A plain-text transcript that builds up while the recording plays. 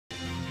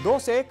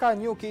12 ka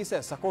new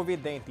cases sa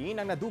COVID-19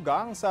 ang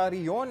nadugang sa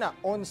Region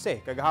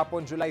 11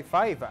 kagahapon July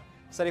 5.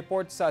 Sa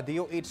report sa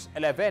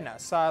DOH-11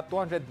 sa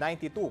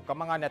 292 ka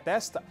mga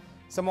na-test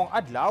sa mong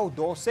adlaw,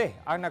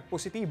 12 ang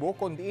nagpositibo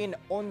kundiin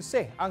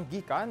 11 ang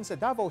gikan sa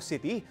Davao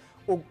City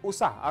ug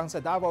usa ang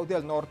sa Davao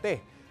del Norte.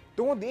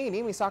 Tungod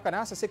niini misaka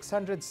na sa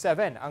 607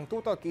 ang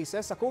total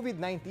cases sa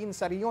COVID-19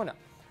 sa Region.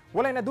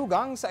 Walay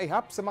nadugang sa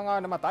ihap sa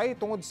mga namatay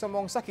tungod sa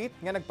mong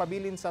sakit nga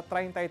nagpabilin sa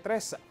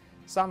 33.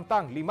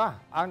 Samtang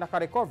 5 ang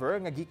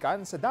nakarecover nga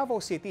gikan sa Davao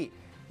City.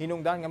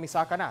 Hinungdan nga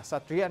misaka na sa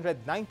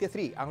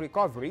 393 ang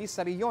recovery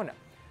sa Region.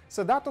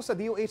 Sa datos sa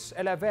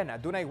DOH-11,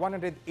 dunay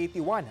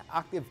 181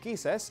 active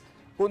cases,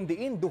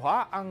 kundiin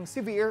duha ang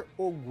severe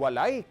ug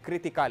walay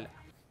critical.